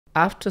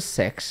After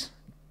sex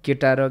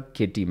केटा र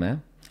केटीमा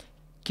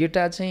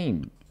केटा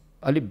चाहिँ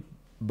अलिक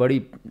बढी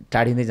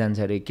टाढिँदै जान्छ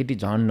अरे केटी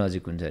झन्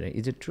नजिक हुन्छ अरे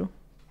इज इट ट्रु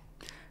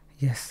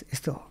यस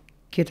यस्तो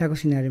केटाको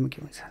सिनारीमा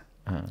के हुन्छ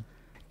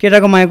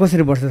केटाको माया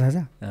कसरी बढ्छ थाहा छ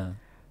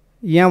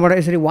यहाँबाट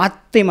यसरी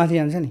वात्तै माथि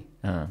जान्छ नि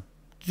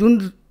जुन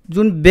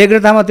जुन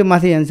बेग्रतामा त्यो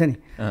माथि जान्छ नि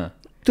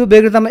त्यो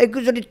बेग्रतामा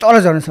एकैचोटि तल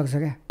झर्न सक्छ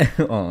क्या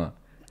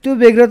त्यो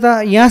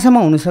बेग्रता यहाँसम्म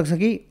हुनसक्छ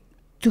कि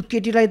त्यो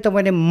केटीलाई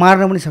तपाईँले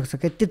मार्न पनि सक्छ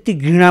क्या त्यति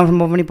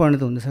घृणामा पनि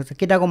परिणत हुनसक्छ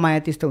केटाको माया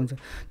त्यस्तो हुन्छ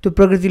त्यो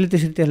प्रकृतिले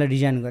त्यसरी त्यसलाई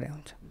डिजाइन गरे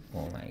हुन्छ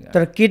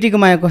तर केटीको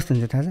माया कस्तो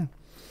हुन्छ थाहा छ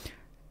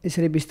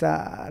यसरी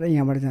बिस्तारै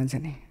यहाँबाट जान्छ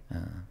नि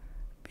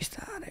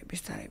बिस्तारै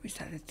बिस्तारै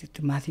बिस्तारै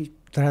त्यो माथि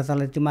धरातल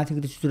त्यो माथिको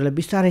त्यो चुचुरालाई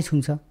बिस्तारै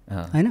छुन्छ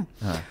होइन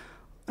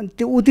अनि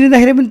त्यो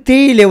उत्रिँदाखेरि पनि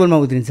त्यही लेभलमा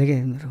उत्रिन्छ क्या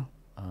उनीहरू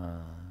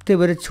त्यही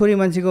भएर छोरी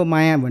मान्छेको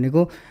माया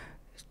भनेको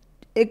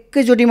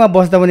एकैचोटिमा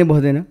बस्दा पनि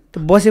बस्दैन त्यो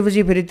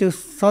बसेपछि फेरि त्यो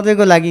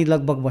सधैँको लागि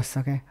लगभग बस्छ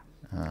क्या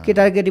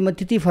केटा केटीमा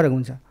त्यति फरक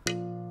हुन्छ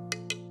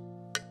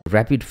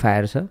ऱ्यापिड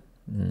फायर छ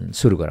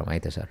सुरु गरौँ है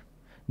त sir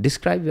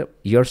describe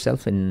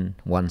yourself in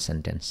one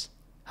sentence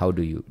how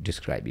do you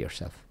describe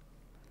yourself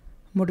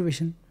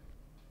motivation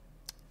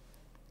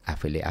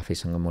आफैले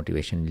आफैसँग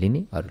मोटिभेसन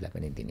लिने अरूलाई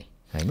पनि दिने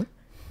होइन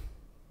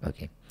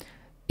ओके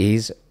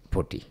एज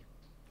 40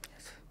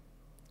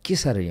 के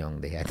साह्रो यङ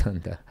देखा त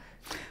अन्त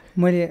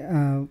मैले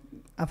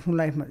आफ्नो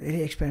लाइफमा धेरै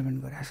एक्सपेरिमेन्ट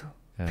गरेको छु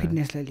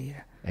फिटनेसलाई लिएर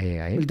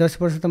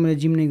 10 वर्ष त मैले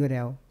जिम नै गरेँ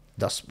हो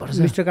 10 वर्ष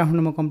मिस्टर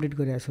काठमाडौँमा कम्प्लिट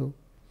गरेको छु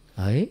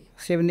है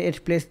 7-8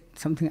 प्लेस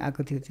समथिङ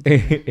आएको थियो ए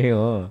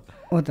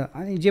हो त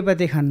अनि जे पाए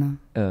त्यही खान्न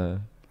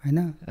होइन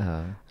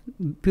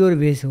प्योर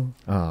भेज हो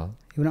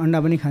इभन अन्डा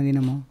पनि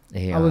खाँदिनँ म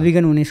अब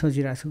विगन हुने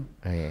सोचिरहेको छु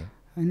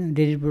होइन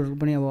डेरी प्रोडक्ट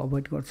पनि अब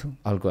अभोइड गर्छु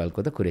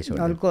अल्कोहलको त कुरै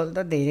छोड्नु अल्कोहल त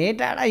धेरै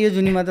टाढा यो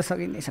जुनीमा त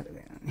सकिनै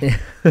सक्दैन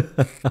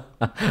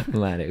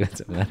मारेको छ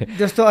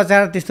जस्तो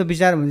अचार त्यस्तो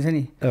विचार हुन्छ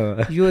नि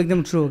यो एकदम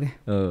ट्रु हो क्या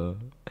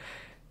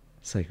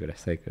सही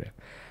कुरा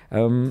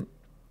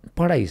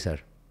पढाइ सर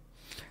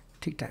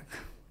ठिकठाक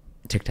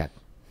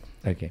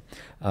ओके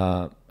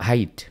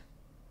हाइट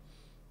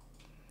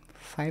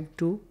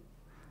 5'2",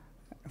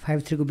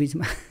 5'3" को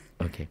बिचमा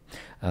ओके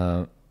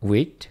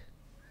वेट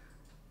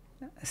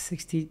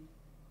 63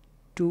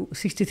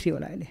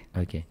 होला अहिले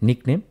ओके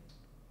निकनेम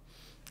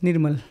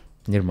निर्मल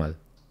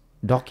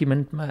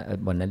डकुमेन्टमा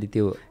भन्नाले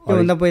त्यो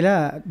योभन्दा पहिला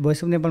भोइस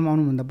अफ नेपालमा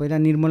आउनुभन्दा पहिला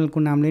निर्मलको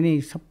नामले नै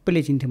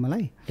सबैले चिन्थ्यो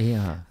मलाई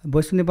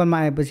भोइस अफ नेपालमा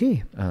आएपछि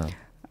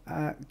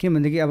के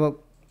भनेदेखि अब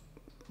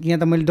यहाँ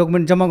त मैले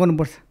डकुमेन्ट जम्मा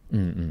गर्नुपर्छ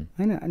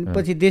होइन अनि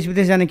पछि देश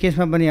विदेश जाने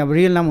केसमा पनि अब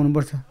रियल नाम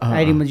हुनुपर्छ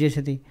आइडीमा जे छ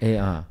त्यही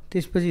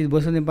त्यसपछि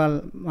भोइस अफ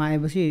नेपालमा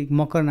आएपछि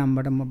मकर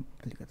नामबाट म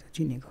अलिकति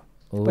चिनेको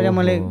पहिला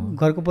मैले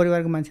घरको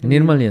परिवारको मान्छे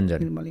निर्मल योन्जन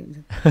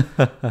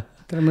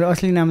तर मेरो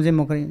असली नाम चाहिँ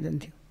मकर योन्जन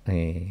थियो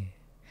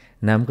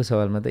नामको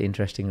सवालमा त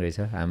इन्ट्रेस्टिङ रहेछ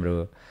हाम्रो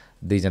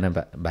दुईजना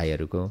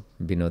भाइहरूको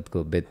विनोदको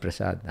वेद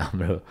प्रसाद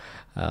हाम्रो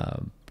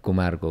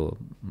कुमारको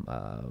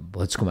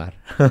भोज कुमार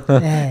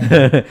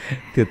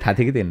त्यो थाहा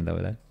थियो कि थिएन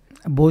तपाईँलाई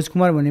भोज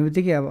कुमार भन्ने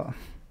बित्तिकै अब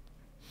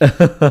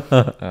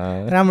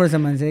राम्रो छ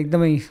मान्छे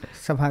एकदमै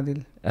सफा दिल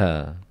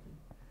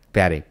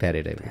प्यारे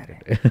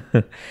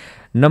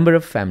नम्बर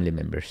अफ फ्यामिली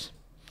मेम्बर्स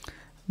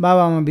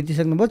बाबा आमा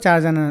बितिसक्नु भयो 4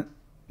 जना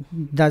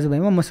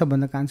दाजुभाइमा म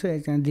सबभन्दा कान्छु 1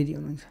 जना दिदी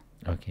हुनुहुन्छ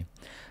ओके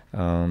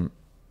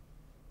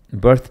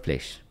बर्थ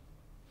प्लेस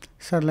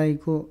सरलाई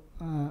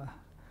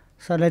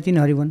 3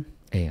 हरिवन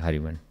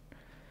हरिवन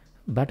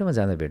बाटोमा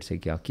जाँदा भेट्छ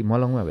कि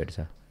मलङमा भेट्छ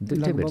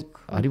दुईटै भेट्छ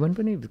हरिवन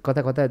पनि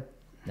कता कता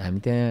हामी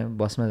त्यहाँ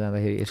बसमा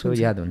जाँदाखेरि यसो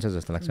याद हुन्छ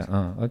जस्तो लाग्छ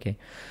ओके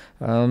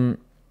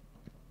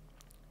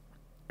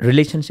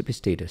रिलेसनसिप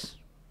स्टेटस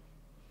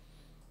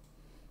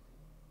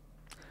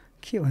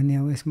के भन्ने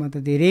अब यसमा त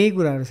धेरै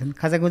कुराहरू छन्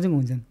खाजाखोजी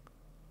हुन्छन्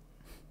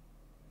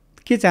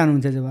के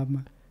चाहनुहुन्छ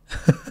जवाबमा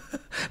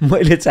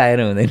मैले चाहेर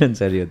हुँदैन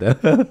सर यो त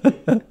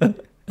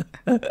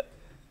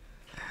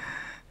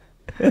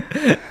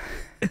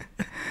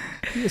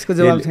यसको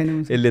जवाब छैन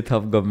यसले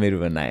थप गम्भीर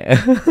बनायो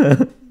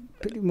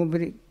फेरि म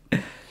फेरि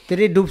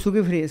धेरै डुब्छु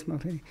कि फेरि यसमा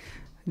फेरि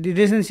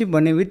रिलेसनसिप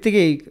भन्ने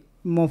बित्तिकै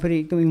म फेरि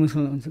एकदम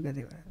इमोसनल हुन्छु क्या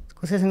त्यही भएर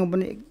कसैसँग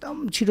पनि एकदम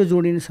छिटो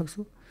जोडिन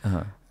सक्छु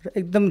र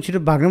एकदम छिटो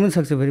भाग्न पनि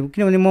सक्छु फेरि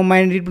किनभने म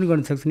माइन्ड रिड पनि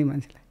गर्न सक्छु नि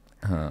मान्छेलाई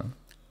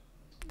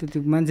त्यो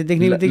मान्छे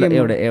देख्ने बित्तिकै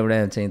एउटा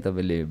चाहिँ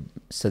तपाईँले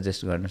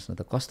सजेस्ट गर्नुहोस् न त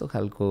कस्तो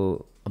खालको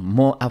म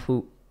आफू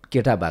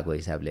केटा भएको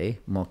हिसाबले है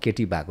म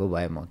केटी भएको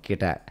भए म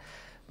केटा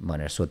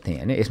भनेर सोध्थेँ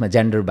होइन यसमा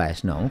जेन्डर बायस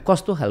नहुँ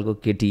कस्तो खालको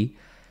केटी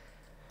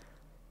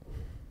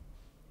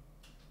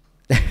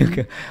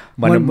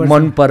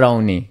मन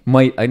पराउने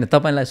होइन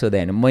तपाईँलाई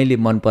सोधेँ होइन मैले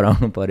मन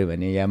पराउनु पऱ्यो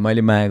भने या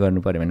मैले माया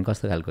गर्नु पऱ्यो भने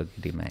कस्तो खालको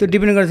केटी माया त्यो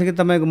डिपेन्ड गर्छ कि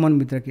तपाईँको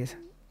मनभित्र के छ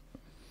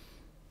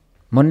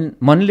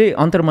मनले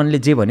अन्तर्मनले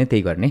जे भन्यो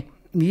त्यही गर्ने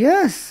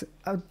यस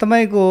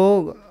तपाईँको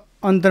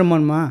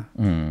अन्तर्मनमा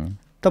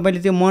तपाईँले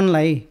त्यो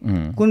मनलाई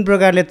कुन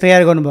प्रकारले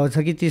तयार गर्नुभएको छ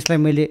कि त्यसलाई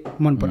मैले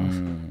मन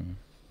पराउँछु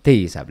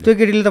त्यही हिसाबले त्यो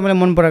केटीले तपाईँलाई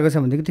मन पराएको छ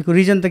भनेदेखि त्यसको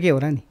रिजन त के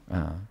होला नि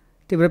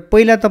त्यही भएर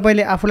पहिला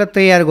तपाईँले आफूलाई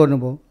तयार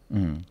गर्नुभयो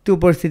त्यो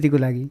परिस्थितिको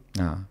लागि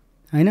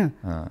होइन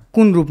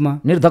कुन रूपमा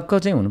निर्धक्क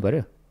चाहिँ हुनु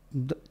पर्यो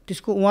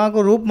त्यसको उहाँको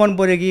रूप मन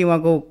पऱ्यो कि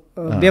उहाँको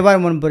व्यवहार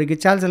मन पऱ्यो कि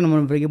चालचलन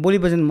मन पऱ्यो कि बोली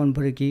वचन मन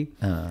पऱ्यो कि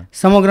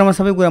समग्रमा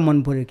सबै कुरा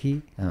मन पऱ्यो कि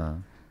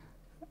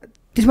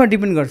त्यसमा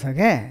डिपेन्ड गर्छ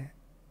क्या।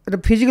 र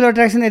फिजिकल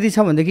एट्र्याक्सन यदि छ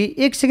भनेदेखि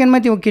 1 सेकेन्डमा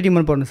त्यो केटी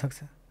मन पर्न सक्छ,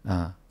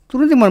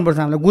 तुरुन्तै मनपर्छ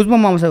हामीलाई,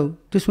 गुजबम आउँछ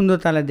त्यो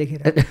सुन्दरतालाई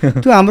देखेर।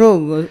 त्यो हाम्रो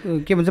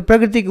के भन्छ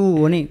प्राकृतिक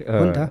हो नि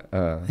हो नि त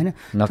होइन,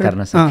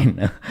 नकार्न सकिन्न।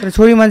 तर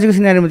छोरी मान्छेको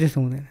सिनारीमा त्यस्तो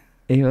हुँदैन।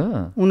 ए हो,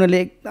 उनीहरूले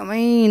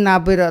एकदमै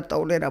नापेर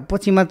तौलेर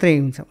पछि मात्रै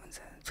हुन्छ भन्छ।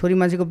 छोरी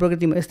मान्छेको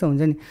प्रकृतिमा यस्तो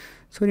हुन्छ नि,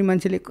 छोरी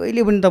मान्छेले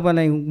कहिले पनि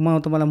तपाईँलाई म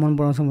तपाईँलाई मन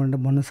पराउँछु भनेर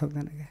भन्न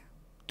सक्दैन क्या।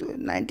 त्यो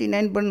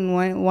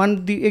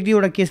 99.1 एक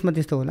दुईवटा केसमा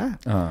त्यस्तो होला,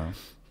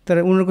 तर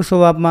उनीहरूको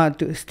स्वभावमा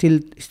त्यो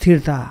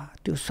स्थिरता,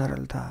 त्यो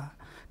सरलता,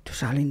 त्यो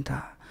शालीनता,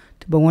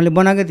 त्यो भगवान्ले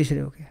बनाएकै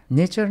त्यसरी हो क्या।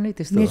 नेचर नै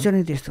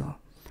त्यस्तो हो।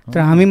 तर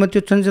हामीमा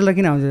त्यो चञ्चलता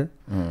किन आउँछ?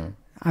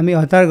 हामी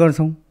हतार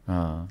गर्छौँ,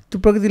 त्यो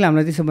प्रकृतिले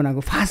हामीलाई त्यसो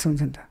बनाएको फास्ट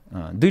हुन्छ नि त।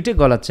 दुइटै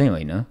गलत चाहिँ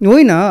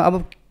होइन। अब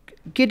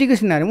केटीको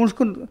सिनारी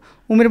उसको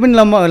उमेर पनि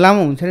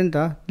लामो हुन्छ नि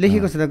त,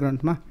 लेखेको छ त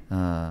ग्रन्थमा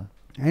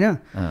होइन।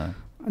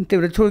 अनि त्यही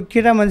भएर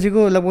केटा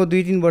मान्छेको लगभग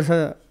 2-3 वर्ष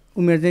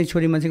उमेर चाहिँ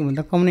छोरी मान्छेको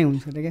भन्दा कम नै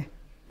हुन्छ अरे क्या।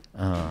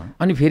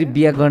 अनि फेरि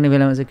बिहा गर्ने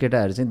बेलामा चाहिँ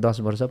केटाहरू चाहिँ 10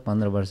 वर्ष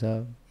 15 वर्ष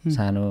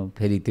सानो,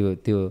 फेरि त्यो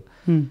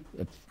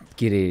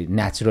के अरे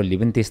नेचुरल्ली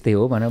पनि त्यस्तै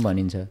हो भनेर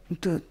भनिन्छ।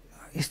 त्यो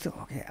यस्तो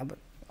हो क्या। अब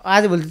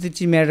आजभोलि त्यो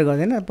चिज म्याटर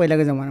गर्दैन,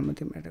 पहिलाको जमानामा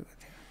त्यो म्याटर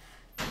गर्थ्यो,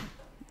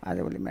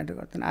 आजभोलि म्याटर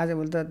गर्दैन।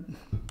 आजभोलि त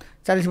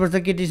 40 वर्ष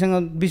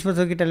केटीसँग 20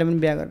 वर्षको केटाले पनि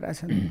बिहा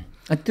गरिरहेछ।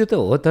 त्यो त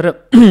हो, तर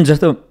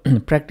जस्तो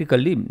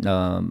प्र्याक्टिकल्ली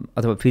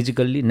अथवा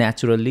फिजिकल्ली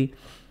नेचुरल्ली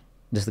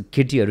जस्तो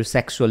केटीहरू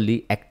सेक्सुअल्ली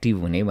एक्टिभ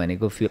हुने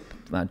भनेको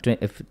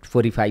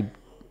 45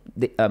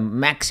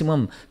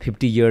 म्याक्सिमम्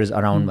 50 इयर्स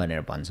अराउन्ड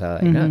भनेर भन्छ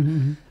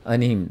होइन।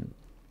 अनि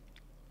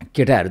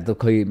केटाहरू त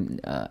खोइ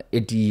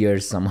 80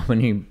 इयर्ससम्म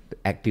पनि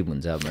एक्टिभ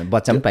हुन्छ,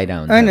 बच्चा पनि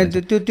पाइरहेको हुन्छ।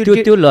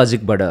 त्यो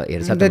लजिकबाट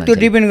हेर्छ त्यो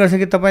डिपेन्ड गर्छ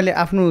कि तपाईँले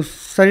आफ्नो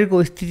शरीरको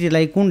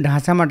स्थितिलाई कुन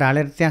ढाँचामा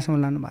ढालेर त्यहाँसम्म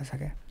लानु भएको छ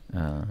क्या।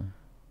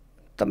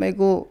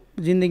 तपाईँको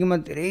जिन्दगीमा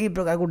धेरै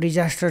प्रकारको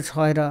डिजास्टर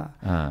छएर,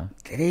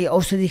 धेरै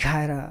औषधि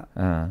खाएर,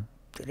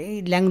 धेरै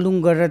ल्याङलुङ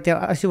गरेर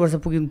त्यहाँ 80 वर्ष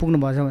पुग्नु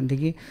भएछ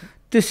भनेदेखि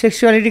त्यो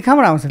सेक्सुअलिटी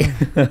कहाँबाट आउँछ?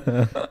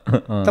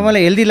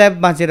 तपाईँलाई हेल्दी लाइफ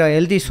बाँचेर,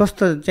 हेल्दी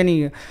स्वस्थ चाहिँ नि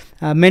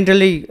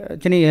मेन्टली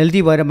चाहिँ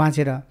हेल्दी भएर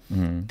बाँचेर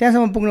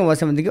त्यहाँसम्म पुग्नु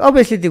भएछ भनेदेखि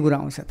अभियसली त्यो कुरा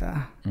आउँछ त।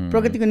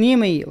 प्रकृतिको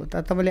नियमै हो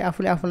त। तपाईँले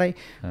आफूलाई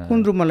कुन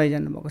रूपमा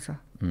लैजानु भएको छ,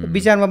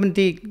 विचारमा पनि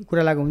त्यही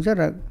कुरा लागु हुन्छ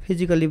र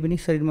फिजिकल्ली पनि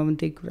शरीरमा पनि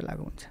त्यही कुरा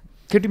लागु हुन्छ।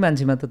 केटी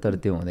मान्छेमा त तर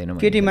त्यो हुँदैन।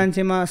 केटी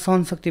मान्छेमा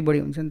सहनशक्ति बढी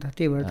हुन्छ नि त,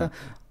 त्यही भएर त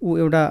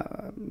ऊ एउटा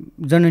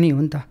जननी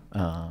हो नि त,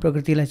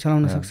 प्रकृतिलाई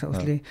चलाउन सक्छ।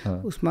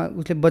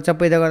 उसले बच्चा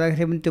पैदा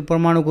गर्दाखेरि पनि त्यो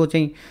परमाणुको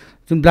चाहिँ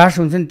जुन ब्लास्ट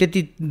हुन्छ नि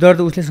त्यति दर्द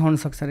उसले सहन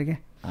सक्छ अरे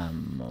क्या।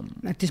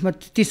 त्यसमा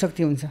त्यति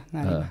शक्ति हुन्छ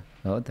नारीमा।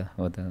 हो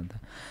त।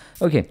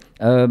 ओके,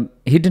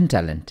 हिडन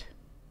ट्यालेन्ट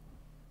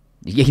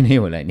यही नै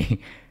होला नि।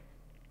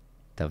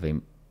 तपाईँ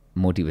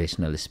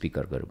मोटिभेसनल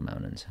स्पिकरको रूपमा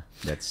हुनुहुन्छ।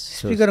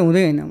 स्पिकर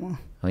हुँदै होइन म,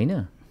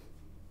 होइन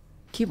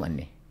के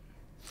भन्ने,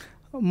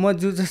 म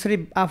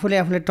जसरी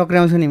आफूलाई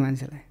टक्राउँछु नि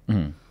मान्छेलाई,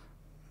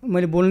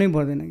 मैले बोल्नै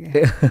पर्दैन क्या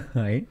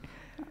है।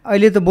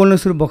 अहिले त बोल्न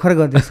सुरु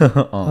भर्खर गर्दैछु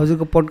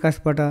हजुरको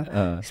पोडकास्टबाट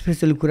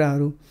स्पेसली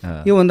कुराहरू।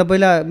 योभन्दा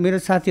पहिला मेरो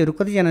साथीहरू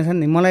कतिजना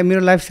छन् नि, मलाई मेरो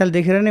लाइफस्टाइल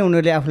देखेर नै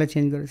उनीहरूले आफूलाई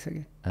चेन्ज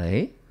गरिसके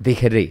है।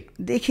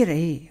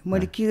 देखेरै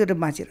मैले के गरेर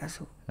बाँचिरहेको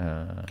छु,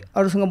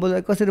 अरूसँग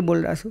बोल्दा कसरी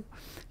बोलिरहेको छु,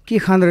 के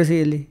खाँदो रहेछ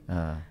यसले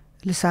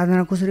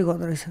साधना कसरी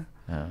गर्दो रहेछ।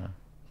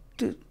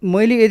 त्यो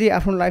मैले यदि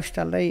आफ्नो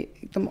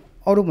लाइफस्टाइललाई एकदम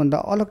अरूभन्दा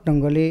अलग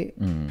ढङ्गले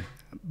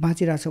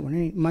बाँचिरहेको छु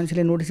भने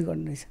मान्छेले नोटिस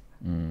गर्ने रहेछ।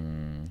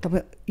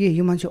 तपाईँ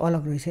यो मान्छे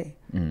अलग रहेछ है।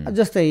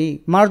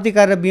 जस्तै मारुति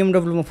कार र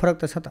BMW फरक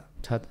त छ त।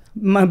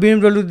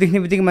 BMW देख्ने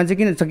बित्तिकै मान्छे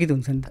किन चकित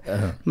हुन्छ नि त,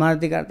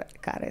 मारुति कार त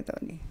कारै त हो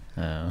नि।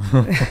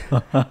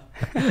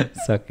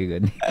 सकेको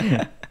नि।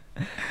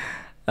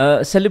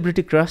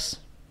 सेलिब्रिटी क्रस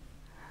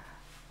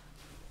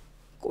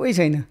कोही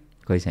छैन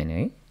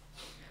है।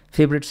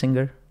 फेभरेट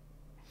सिङ्गर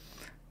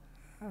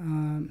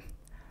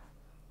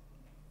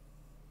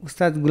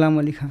उस्ताद गुलाम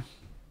अली खाँ,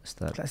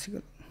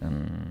 क्लासिकल।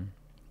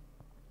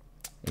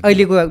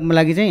 अहिलेको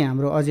लागि चाहिँ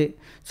हाम्रो अजय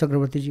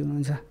चक्रवर्तीजी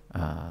हुनुहुन्छ,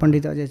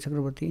 पण्डित अजय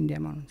चक्रवर्ती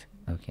इन्डियामा हुनुहुन्छ।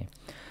 ओके,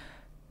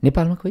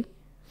 नेपालमा कोही?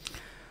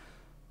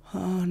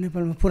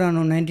 नेपालमा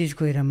पुरानो 90s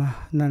को एरामा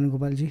नारायण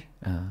गोपालजी,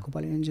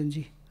 गोपाल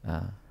योन्जनजी,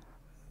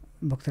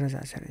 भक्तराज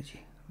आचार्यजी।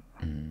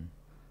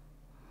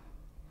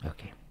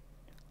 ओके,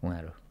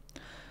 उहाँहरू।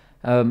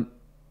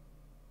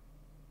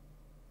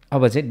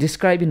 अब चाहिँ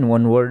describe in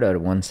 1 word or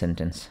 1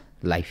 sentence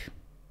life.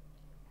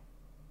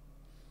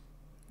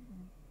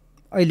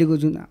 अहिलेको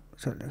जुन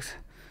चलिरहेको छ,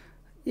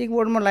 1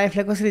 वर्डमा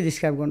लाइफलाई कसरी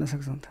डिस्क्राइब गर्न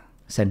सक्छौँ त?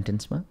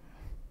 सेन्टेन्समा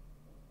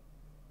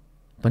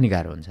पनि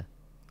गाह्रो हुन्छ,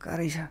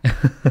 गाह्रै छ।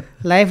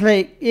 लाइफलाई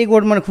 1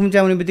 वर्डमा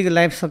खुम्च्याउने बित्तिकै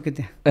लाइफ सक्यो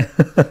त्यहाँ।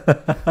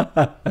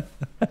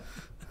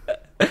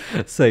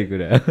 सही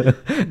कुरा।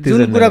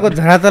 जुन कुराको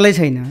धरातलै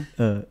छैन।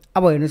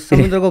 अब हेर्नुहोस्,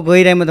 समुद्रको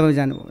गहिराइमा तपाईँ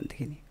जानुभयो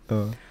भनेदेखि नि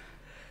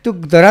त्यो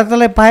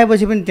धरातललाई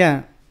पाएपछि पनि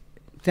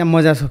त्यहाँ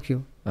मजा सक्यो।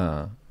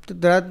 त्यो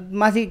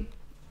माथि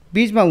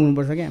बिचमा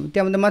हुनुपर्छ क्या हामी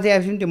त्यहाँभन्दा माथि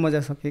आएपछि पनि त्यो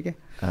मजा सक्यो क्या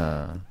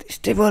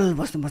स्टेबल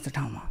बस्नुपर्छ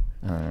ठाउँमा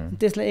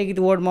त्यसलाई एक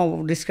वर्डमा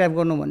डिस्क्राइब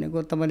गर्नु भनेको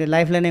तपाईँले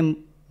लाइफलाई नै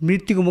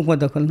मृत्युको मुखमा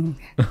दखल्नु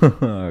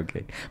ओके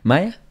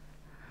माया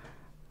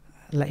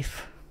लाइफ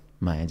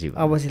माया जीवन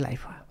अब चाहिँ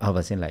लाइफ हो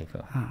अब चाहिँ लाइफ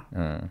हो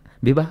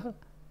विवाह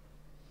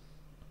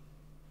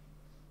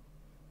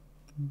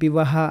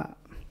विवाह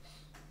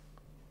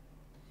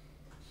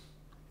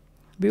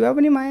विवाह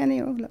पनि माया नै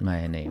हो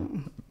माया नै हो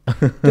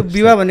त्यो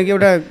विवाह भनेको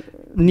एउटा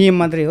नियम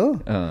मात्रै हो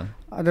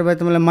अदरवाइज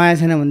तपाईँलाई माया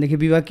छैन भनेदेखि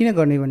विवाह किन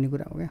गर्ने भन्ने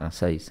कुरा हो क्या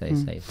सही सही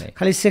सही सही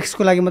खालि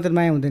सेक्सको लागि मात्रै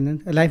माया हुँदैन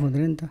लाइफ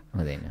हुँदैन नि त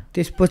हुँदैन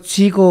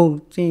त्यसपछिको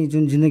चाहिँ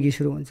जुन जिन्दगी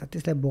सुरु हुन्छ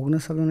त्यसलाई भोग्न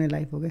सक्नु नै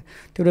लाइफ हो क्या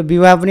त्यो एउटा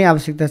विवाह पनि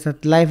आवश्यकता छ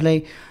लाइफलाई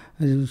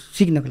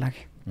सिक्नको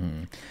लागि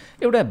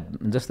एउटा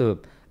जस्तो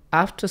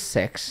आफ्टर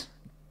सेक्स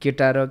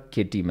केटा र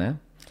केटीमा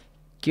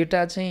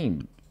केटा चाहिँ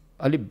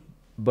अलिक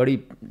बढी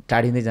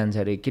टाढिँदै जान्छ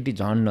अरे केटी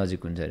झन्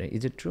नजिक हुन्छ अरे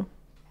इज इट ट्रु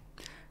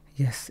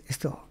यस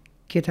यस्तो हो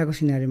केटाको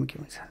सिनारीमा के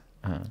हुन्छ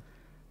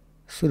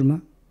सुरुमा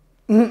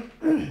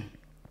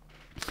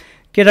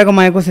केटाको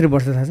माया कसरी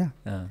बढ्छ थाहा छ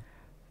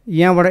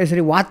यहाँबाट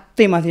यसरी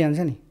वात्तै माथि जान्छ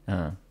नि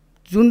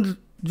जुन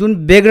जुन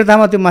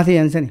बेग्रतामा त्यो माथि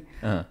जान्छ नि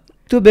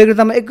त्यो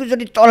बेग्रतामा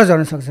एकैचोटि तल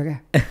झर्न सक्छ क्या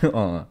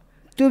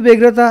त्यो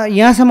बेग्रता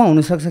यहाँसम्म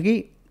हुनसक्छ कि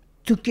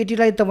त्यो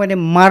केटीलाई तपाईँले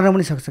मार्न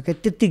पनि सक्छ क्या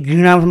त्यति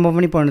घृणामा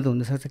पनि परिणत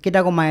हुनसक्छ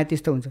केटाको माया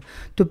त्यस्तो हुन्छ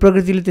त्यो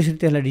प्रकृतिले त्यसरी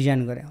त्यसलाई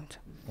डिजाइन गरे हुन्छ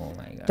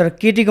तर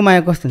केटीको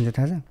माया कस्तो हुन्छ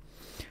थाहा छ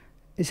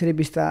यसरी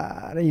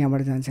बिस्तारै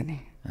यहाँबाट जान्छ नि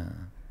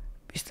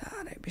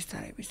बिस्तारै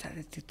बिस्तारै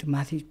बिस्तारै त्यो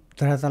माथि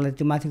धरातललाई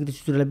त्यो माथिको त्यो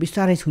चुचुरालाई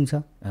बिस्तारै छुन्छ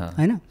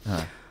होइन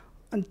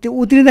अनि त्यो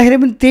उत्रिँदाखेरि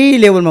पनि त्यही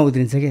लेभलमा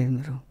उत्रिन्छ क्या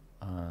उनीहरू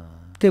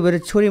त्यही भएर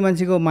छोरी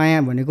मान्छेको माया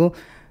भनेको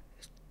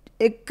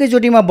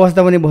एकैचोटिमा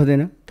बस्दा पनि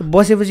बस्दैन त्यो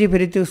बसेपछि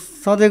फेरि त्यो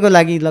सधैँको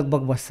लागि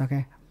लगभग बस्छ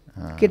क्या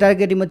केटा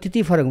केटीमा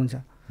त्यति फरक हुन्छ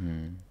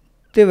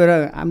त्यही भएर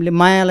हामीले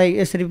मायालाई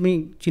यसरी पनि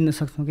चिन्न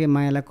सक्छौँ कि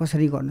मायालाई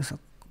कसरी गर्न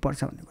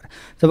पर्छ भन्ने कुरा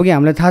जब कि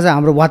हामीलाई थाहा छ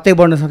हाम्रो वात्तै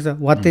बढ्न सक्छ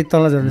वात्तै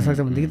तल झर्न सक्छ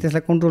भनेदेखि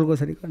त्यसलाई कन्ट्रोल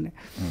कसरी गर्ने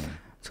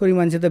छोरी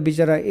मान्छे त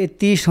बिचरा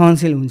यति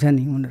सहनशील हुन्छ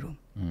नि उनीहरू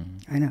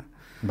होइन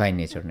बाई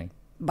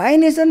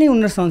नेचर नै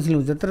उनीहरू सहनशील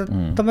हुन्छ तर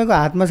तपाईँको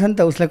हातमा छ नि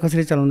त उसलाई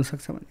कसरी चलाउन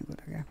सक्छ भन्ने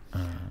कुरा क्या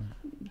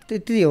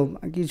त्यति हो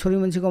कि छोरी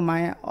मान्छेको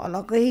माया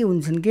अलगै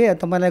हुन्छन् के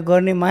तपाईँलाई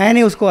गर्ने माया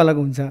नै उसको अलग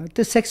हुन्छ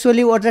त्यो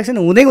सेक्सुअली अट्र्याक्सन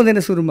हुँदैन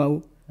सुरुमा ऊ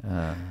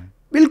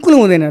बिल्कुल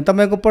हुँदैन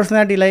तपाईँको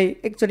पर्सनालिटीलाई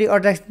एकचोटि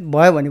अट्र्याक्ट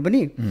भयो भने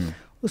पनि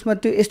उसमा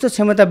त्यो यस्तो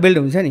क्षमता बिल्ड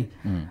हुन्छ नि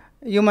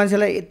यो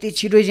मान्छेलाई यति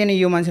छिटो चाहिँ नि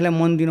यो मान्छेलाई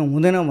मन दिनु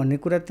हुँदैन भन्ने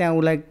कुरा त्यहाँ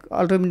उसलाई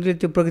अल्टिमेटली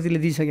त्यो प्रकृतिले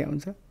दिइसकेको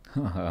हुन्छ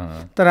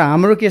तर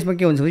हाम्रो केसमा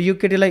के हुन्छ यो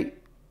केटीलाई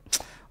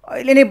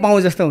अहिले नै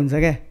पाउँ जस्तो हुन्छ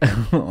क्या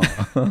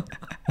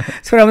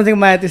छोरा मान्छेको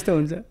माया त्यस्तो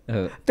हुन्छ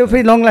त्यो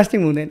फेरि लङ लास्टिङ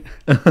हुँदैन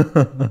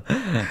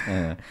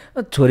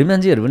छोरी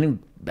मान्छेहरू पनि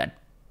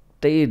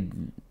ब्याट्टै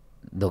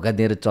धोका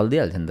दिएर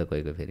चल्दिहाल्छ नि त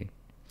कोहीको फेरि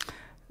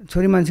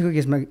छोरी मान्छेको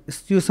केसमा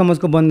यो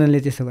समाजको बन्धनले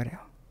त्यसो गरे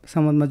हो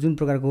समाजमा जुन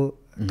प्रकारको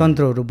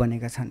तन्त्रहरू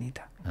बनेका छन् नि त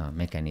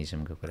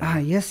मेकानिजमको कुरा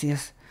यस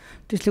यस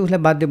त्यसले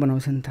उसलाई बाध्य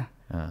बनाउँछ नि त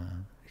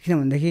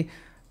किनभनेदेखि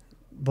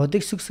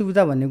भौतिक सुख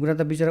सुविधा भन्ने कुरा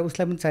त बिचरा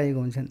उसलाई पनि चाहिएको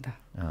हुन्छ नि त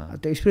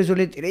त्यो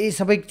स्पिरिचुअली धेरै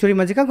सबै छोरी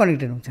मान्छे कहाँ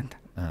कनेक्टेड हुन्छ नि त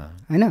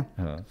होइन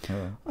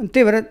अनि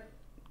त्यही भएर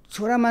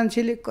छोरा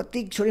मान्छेले कति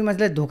छोरी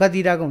मान्छेलाई धोका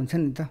दिइरहेको हुन्छ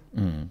नि त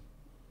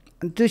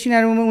अनि त्यो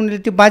सिनारीमा उनीहरूले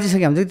त्यो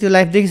बाजिसकेको हुन्छ त्यो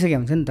लाइफ देखिसकेको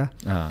हुन्छ नि त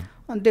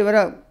अनि त्यही भएर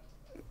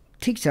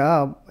ठिक छ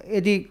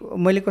यदि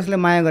मैले कसैलाई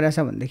माया गरेको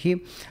छ भनेदेखि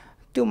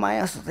त्यो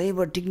माया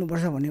सधैँभर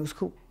टिक्नुपर्छ भन्ने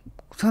उसको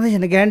सधैँ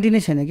छैन ग्यारेन्टी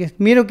नै छैन कि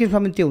मेरो केसमा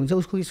पनि त्यो हुन्छ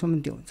उसको केसमा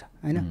पनि त्यो हुन्छ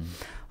होइन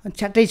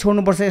छ्याट्टै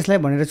छोड्नुपर्छ यसलाई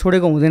भनेर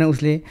छोडेको हुँदैन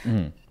उसले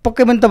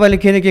पक्कै पनि तपाईँले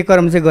के न के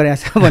कर्म चाहिँ गरेको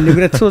छ भन्ने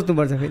कुरा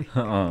सोच्नुपर्छ फेरि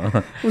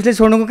उसले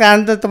छोड्नुको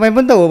कारण त तपाईँ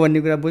पनि त हो भन्ने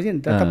कुरा बुझ्यो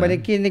नि त तपाईँले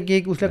के न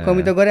के उसलाई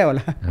कमी त गरे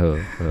होला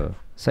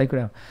सही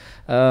कुरा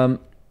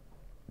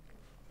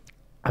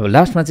अब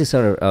लास्टमा चाहिँ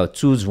सर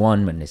चुज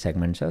वान भन्ने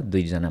सेगमेन्ट छ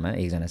दुईजनामा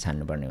एकजना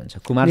छान्नुपर्ने हुन्छ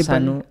कुमार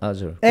सानु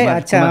हजुर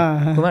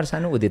कुमार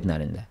सानु उदित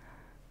नारायण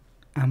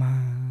आमा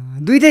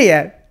दुइटै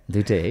यार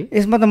दुइटै है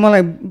यसमा त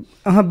मलाई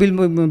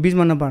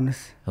बिचमा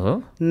नपार्नुहोस् हो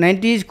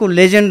 90s को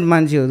लेजेन्ड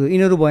मान्छेहरू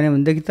यिनीहरू भएन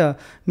भनेदेखि त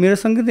मेरो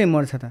सङ्गीतै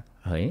मर्छ त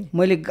है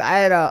मैले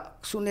गाएर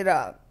सुनेर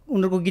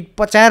उनीहरूको गीत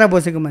पचाएर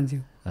बसेको मान्छे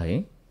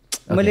है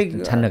मैले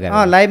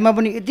लाइभमा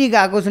पनि यति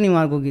गाएको छु नि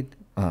उहाँहरूको गीत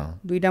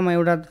दुईटामा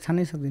एउटा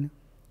छान्नै सक्दिनँ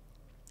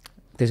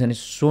त्यसो भने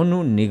सोनु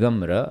निगम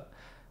र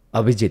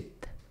अभिजित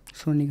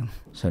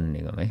सोनु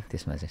निगम है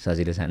त्यसमा चाहिँ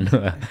सजिलो छान्नु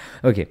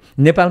ओके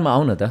नेपालमा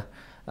आउन त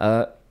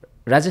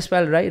राजेश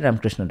पाल राई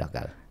रामकृष्ण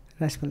ढकाल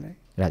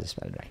राजेश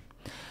पाल राई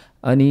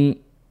अनि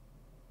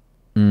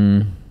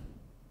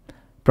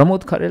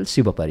प्रमोद खरेल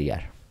शिव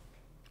परियार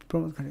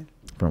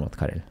प्रमोद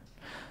खरेल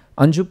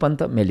अन्जु पन्त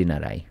मेलिना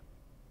राई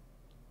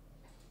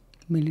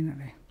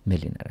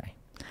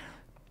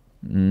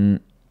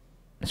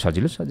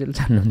सजिलो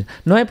छान्नुहुन्छ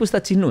नयाँ पुस्ता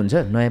चिन्नुहुन्छ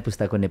नयाँ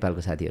पुस्ताको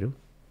नेपालको साथीहरू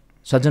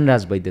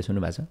सज्जनराज वैद्य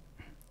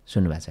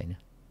सुन्नुभएको छैन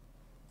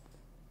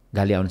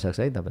गाली आउन सक्छ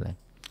है तपाईँलाई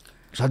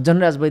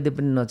सज्जनराज वैद्य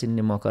पनि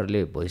नचिन्ने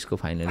मकरले भोइसको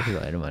फाइनल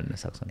भएर भन्न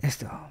सक्छन्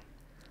यस्तो हो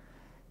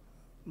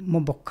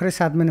म भर्खरै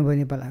 7 महिना भयो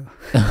नेपाल आएको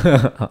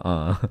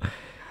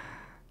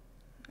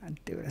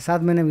त्यही भएर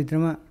 7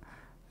 महिनाभित्रमा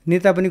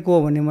नेता पनि को हो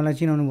भन्ने मलाई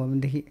चिनाउनु भयो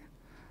भनेदेखि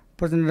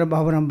प्रचण्ड र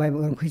बाबुराम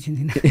बाइबगर खोइ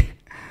चिन्दिनँ।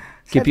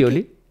 केपी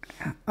ओली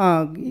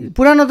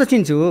पुरानो त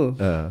चिन्छु,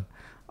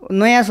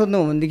 नयाँ सोध्नु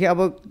हो भनेदेखि अब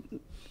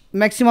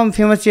म्याक्सिमम्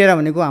फेमस चेहरा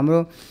भनेको हाम्रो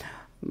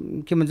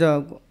के भन्छ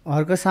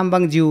हर्क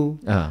साम्बाङज्यू,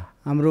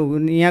 हाम्रो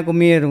यहाँको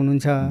मेयर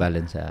हुनुहुन्छ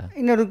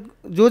यिनीहरू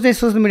जो चाहिँ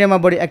सोसियल मिडियामा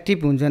बढी एक्टिभ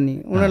हुन्छन् नि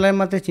उनीहरूलाई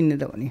मात्रै चिन्ने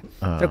त हो नि।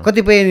 र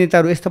कतिपय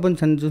नेताहरू यस्ता पनि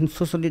छन् जुन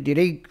सोसली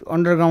धेरै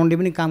अन्डरग्राउन्डले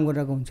पनि काम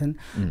गरिरहेको हुन्छन्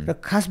र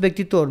खास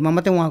व्यक्तित्वहरूमा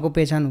मात्रै उहाँको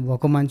पहिचान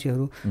भएको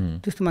मान्छेहरू,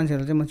 त्यस्तो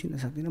मान्छेहरू चाहिँ म चिन्न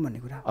सक्दिनँ भन्ने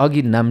कुरा।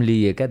 अघि नाम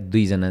लिएका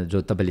दुईजना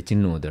जो तपाईँले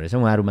चिन्नु हुँदो रहेछ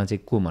उहाँहरूमा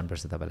चाहिँ को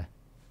मनपर्छ तपाईँलाई?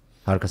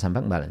 हर्क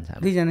साम्बाङ, बालन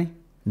साम्बाङ, दुईजनै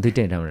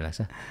दुइटै राम्रो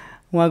लाग्छ।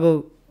 उहाँको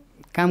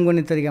काम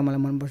गर्ने तरिका मलाई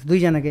मनपर्छ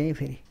दुईजनाकै।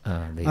 फेरि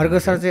हर्क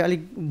सर चाहिँ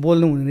अलिक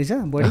बोल्नु हुने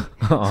रहेछ बढी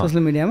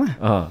सोसियल मिडियामा,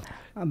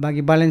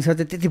 बाँकी बालन सर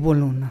चाहिँ त्यति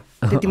बोल्नुहुन्न,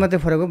 त्यति मात्रै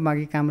फरक हो,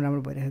 बाँकी काम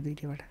राम्रो भइरहेको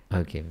दुइटैबाट।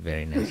 Okay,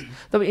 very nice.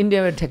 तपाईँ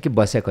इन्डियामा ठ्याक्कै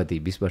बस्या कति?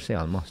 20 वर्षै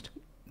अलमोस्ट?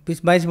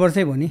 22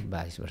 वर्षै भयो नि।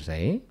 22 वर्ष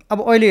है। अब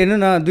अहिले हेर्नु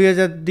न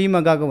 2002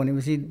 मा गएको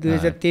भनेपछि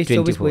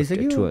 2023-24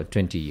 भइसक्यो।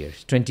 20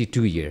 years,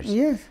 22 years।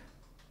 यस।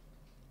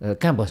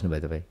 कहाँ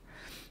बस्नुभयो तपाईँ?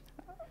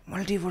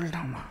 मल्टिपल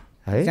ठाउँमा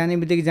जाने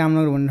बित्तिकै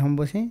जामनगर भन्ने ठाउँमा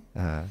बसेँ।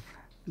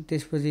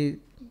 त्यसपछि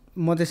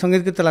म चाहिँ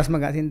सङ्गीतको तलासमा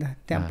गएको थिएँ नि त,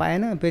 त्यहाँ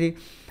पाएन। फेरि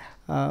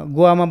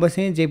गोवामा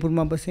बसेँ,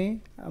 जयपुरमा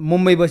बसेँ,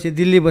 मुम्बई बसेँ,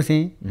 दिल्ली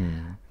बसेँ,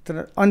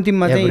 तर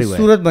अन्तिममा चाहिँ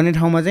सुरत भन्ने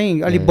ठाउँमा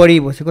चाहिँ अलिक बढी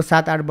बसेको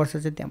 7-8 वर्ष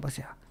चाहिँ त्यहाँ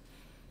बसेँ।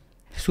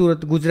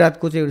 सुरत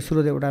गुजरातको चाहिँ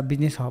सुरत एउटा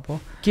बिजनेस हब हो।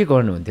 के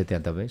गर्नुहुन्थ्यो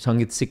त्यहाँ तपाईँ?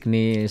 सङ्गीत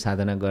सिक्ने,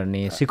 साधना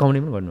गर्ने, सिकाउने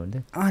पनि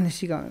गर्नुहुन्थ्यो? अनि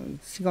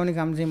सिकाउने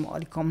काम चाहिँ म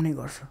अलिक कम नै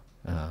गर्छु,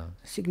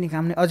 सिक्ने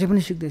काम नै अझै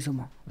पनि सिक्दैछु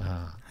म,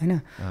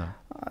 होइन।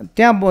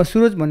 त्यहाँ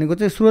सुरत भनेको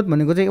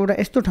चाहिँ एउटा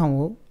यस्तो ठाउँ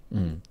हो,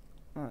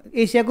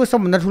 एसियाको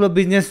सबभन्दा ठुलो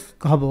बिजनेस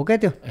हब हो क्या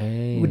त्यो,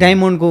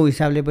 डायमन्डको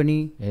हिसाबले पनि,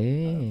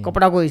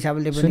 कपडाको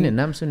हिसाबले पनि।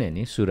 नाम सुने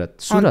नि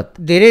सुरत।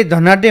 धेरै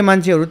धनाढ्य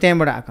मान्छेहरू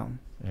त्यहाँबाट आएका हुन्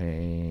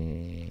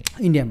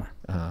इन्डियामा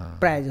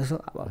प्रायः जसो।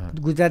 अब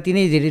गुजराती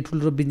नै धेरै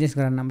ठुलो बिजनेस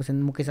गरेर नाम छन्,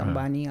 मुकेश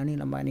अम्बानी,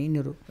 अनिल अम्बानी,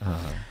 यिनीहरू,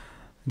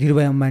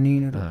 धीरुभाइ अम्बानी,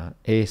 यिनीहरू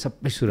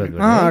सबै सुरत।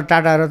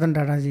 टाटा, रतन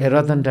टाटाजी,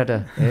 रतन टाटा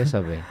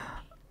सबै।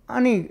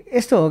 अनि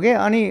यस्तो हो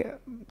क्या। अनि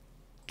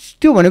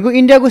त्यो भनेको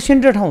इन्डियाको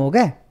सेन्टर ठाउँ हो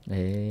क्या,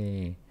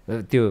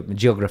 त्यो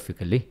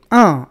जियोग्राफिकल्ली।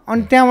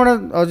 अनि त्यहाँबाट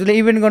हजुरले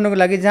इभेन्ट गर्नुको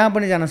लागि जहाँ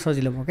पनि जान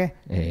सजिलो भयो क्या।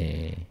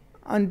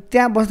 अनि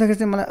त्यहाँ बस्दाखेरि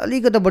चाहिँ मलाई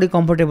अलिकति बढी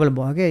कम्फर्टेबल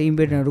भयो क्या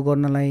इभेन्टहरू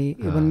गर्नलाई,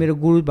 इभन मेरो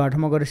गुरु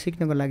भाटामा गएर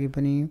सिक्नको लागि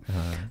पनि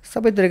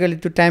सबै तरिकाले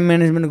त्यो टाइम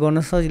म्यानेजमेन्ट गर्न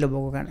सजिलो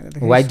भएको कारणले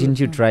गर्दा। Why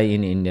didn't you try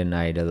in Indian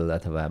idol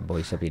अथवा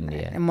भोइस अफ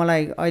इन्डिया?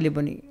 मलाई अहिले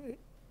पनि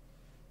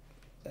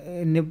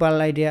Nepal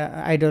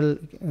idol,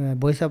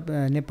 voice of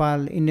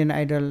Nepal, Indian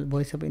idol,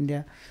 voice of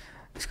India,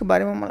 यसको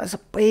बारेमा मलाई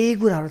सबै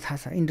कुराहरू थाहा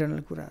छ,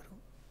 इन्टरनल कुराहरू,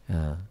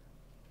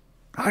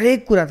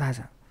 हरेक कुरा थाहा छ।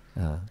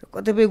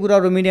 कतिपय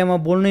कुराहरू मिडियामा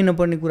बोल्नै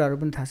नपर्ने कुराहरू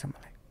पनि थाहा छ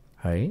मलाई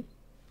है।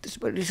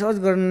 त्यसपछि रिसर्च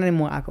गर्न नै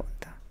म आएको नि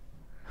त।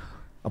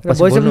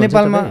 भोइस अफ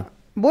नेपालमा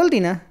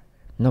बोल्दिनँ,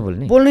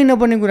 बोल्नै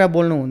नपर्ने कुरा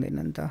बोल्नु हुँदैन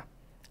नि त,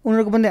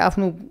 उनीहरूको पनि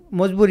आफ्नो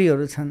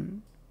मजबुरीहरू छन्।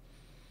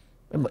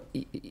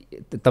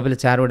 तपाईँले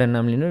 4वटा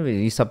नाम लिनु,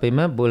 यी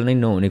सबैमा बोल्नै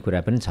नहुने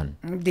कुरा पनि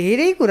छन्?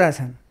 धेरै कुरा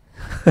छन्।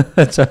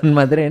 छन्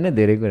मात्रै होइन,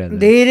 धेरै कुरा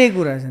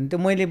छन्। त्यो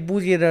मैले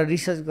बुझेर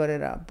रिसर्च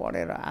गरेर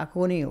पढेर आएको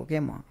नै हो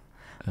क्या।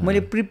 मैले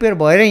प्रिपेयर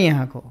भएरै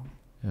यहाँ आएको।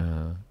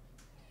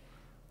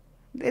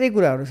 धेरै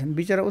कुराहरू छन्,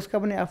 बिचरा उसका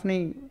पनि आफ्नै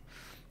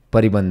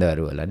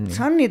परिबन्धहरू होला नि,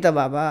 छन् नि त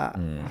बाबा।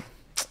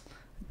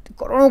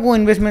 करोडौँको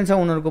इन्भेस्टमेन्ट छ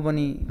उनीहरूको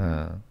पनि,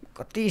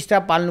 कति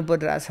स्टाफ पाल्नु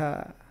परिरहेछ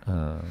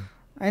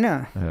होइन।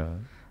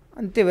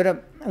 अनि त्यही भएर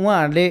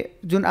उहाँहरूले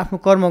जुन आफ्नो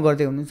कर्म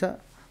गर्दै हुनुहुन्छ,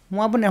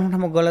 उहाँ पनि आफ्नो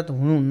ठाउँमा गलत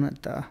हुनुहुन्न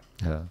त।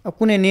 अब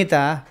कुनै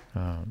नेता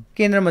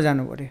केन्द्रमा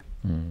जानु पऱ्यो,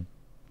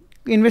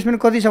 इन्भेस्टमेन्ट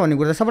कति छ भन्ने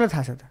कुरा त सबैलाई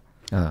थाहा छ त,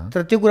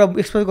 तर त्यो कुरा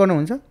एक्सपोज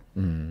गर्नुहुन्छ?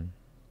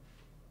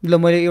 ल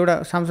मैले एउटा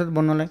सांसद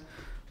बन्नलाई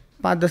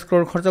 5-10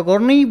 करोड खर्च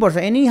गर्नै पर्छ,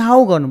 एनी हाउ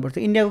गर्नुपर्छ।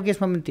 इन्डियाको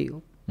केसमा पनि त्यही हो।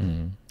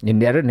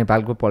 इन्डिया र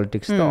नेपालको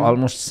पोलिटिक्स त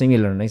अलमोस्ट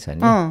सिमिलर नै छ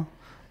नि।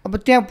 अब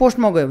त्यहाँ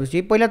पोस्टमा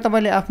गएपछि पहिला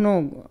तपाईँले आफ्नो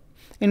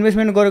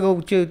इन्भेस्टमेन्ट गरेको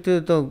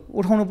त्यो त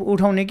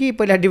उठाउने कि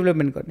पहिला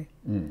डेभलपमेन्ट गर्ने?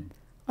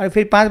 अनि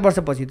फेरि 5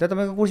 वर्षपछि त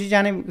तपाईँको कुर्सी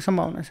जाने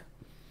सम्भावना छ।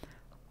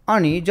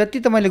 अनि जति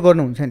तपाईँले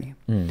गर्नुहुन्छ नि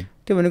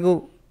त्यो भनेको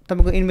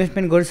तपाईँको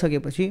इन्भेस्टमेन्ट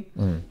गरिसकेपछि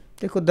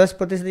त्यसको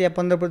 10% या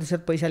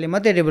 15% पैसाले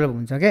मात्रै डेभलप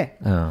हुन्छ क्या।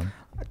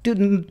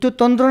 त्यो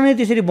तन्त्र नै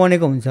त्यसरी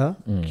बनेको हुन्छ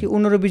कि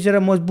उनीहरू बिचरा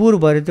मजबुर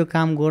भएर त्यो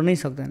काम गर्नै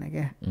सक्दैन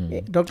क्या।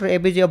 डाक्टर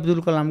एपिजे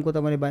अब्दुल कलामको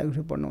तपाईँले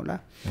बायोग्राफी पढ्नु होला,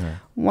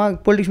 उहाँ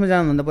पोलिटिक्समा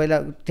जानुभन्दा पहिला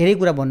धेरै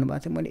कुरा भन्नुभएको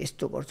थियो, मैले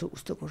यस्तो गर्छु,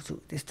 उस्तो गर्छु,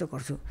 त्यस्तो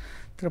गर्छु।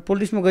 तर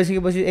पोलिटिक्समा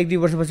गइसकेपछि 1-2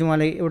 वर्षपछि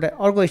उहाँले एउटा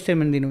अर्को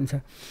स्टेटमेन्ट दिनुहुन्छ,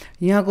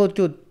 यहाँको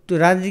त्यो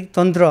राजनीतिक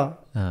तन्त्र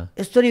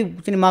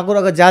यसरी चाहिँ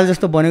माकुराको जाल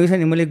जस्तो बनेको छ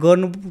नि, मैले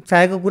गर्नु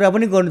चाहेको कुरा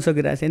पनि गर्नु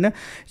सकिरहेको छैन।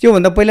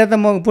 त्योभन्दा पहिला त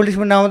म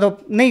पोलिटिक्समा नआउँदा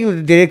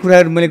नै धेरै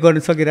कुराहरू मैले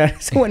गर्नु सकिरहेको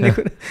छु भन्ने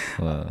कुरा।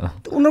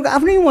 उनीहरूको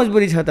आफ्नै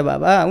मजबुरी छ त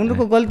बाबा,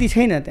 उनीहरूको गल्ती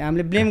छैन, त्यहाँ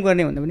हामीले ब्लेम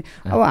गर्ने भन्दा पनि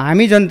अब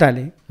हामी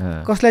जनताले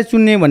कसलाई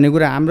चुन्ने भन्ने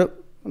कुरा हाम्रो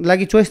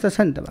लागि चोइस त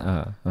छ नि त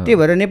त्यही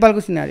भएर नेपालको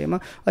सिनारीमा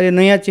अहिले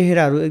नयाँ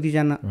चेहराहरू एक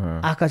दुईजना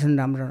आएका छन्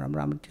राम्रो राम्रो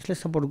हाम्रो त्यसलाई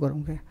सपोर्ट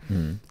गरौँ क्या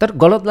तर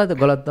गलतलाई त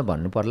गलत त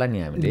भन्नु पर्ला नि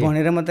हामीले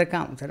भनेर मात्रै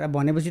कहाँ हुन्छ र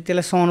भनेपछि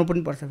त्यसलाई सहनु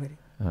पनि पर्छ फेरि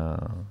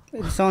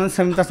सहनु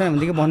क्षमता छैन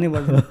भनेदेखि भन्नै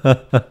पर्छ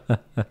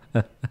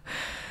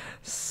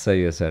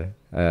सही हो sir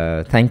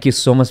thank you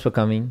so much for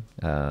coming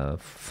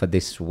for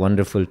this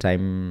wonderful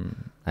time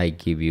I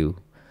give you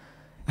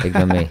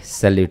एकदमै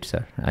सेल्युट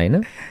सर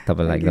होइन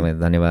तपाईँलाई एकदमै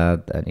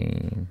धन्यवाद अनि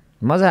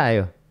मजा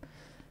आयो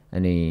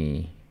अनि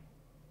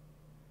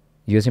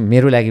यो चाहिँ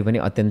मेरो लागि पनि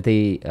अत्यन्तै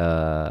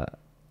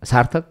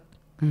सार्थक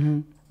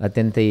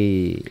अत्यन्तै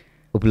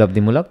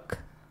उपलब्धिमूलक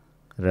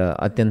र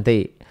अत्यन्तै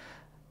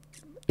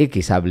एक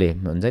हिसाबले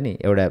हुन्छ नि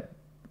एउटा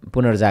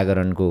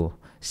पुनर्जागरणको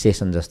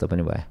सेसन जस्तो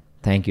पनि भयो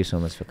thank you so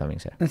much for coming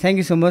sir thank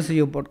you so much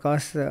यो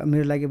पोडकास्ट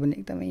मेरो लागि पनि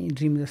एकदमै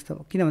ड्रिम जस्तो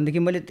हो किनभनेदेखि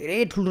मैले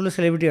धेरै ठुल्ठुलो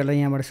सेलिब्रिटीहरूलाई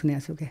यहाँबाट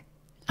सुनेको छु क्या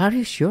आर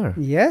यु स्योर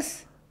यस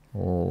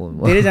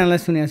धेरैजनालाई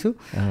सुनेको छु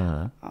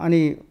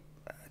अनि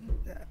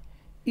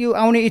यो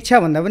आउने इच्छा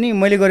भन्दा पनि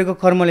मैले गरेको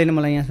कर्मले नै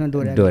मलाई यहाँसम्म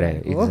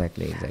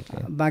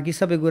दोहोऱ्यायो बाँकी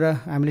सबै कुरा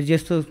हामीले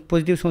जस्तो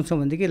पोजिटिभ सोच्छौँ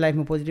भनेदेखि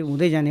लाइफमा पोजिटिभ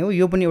हुँदै जाने हो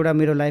यो पनि एउटा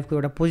मेरो लाइफको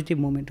एउटा पोजिटिभ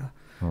मोमेन्ट हो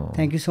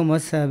थ्याङ्क यू सो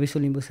मच विश्व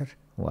Limbu sir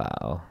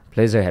wow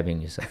pleasure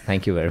having you sir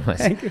thank you very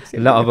much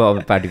ल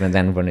अब पार्टीमा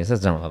जानुपर्ने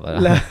छ जाउँ अब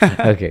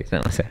ओके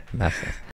सर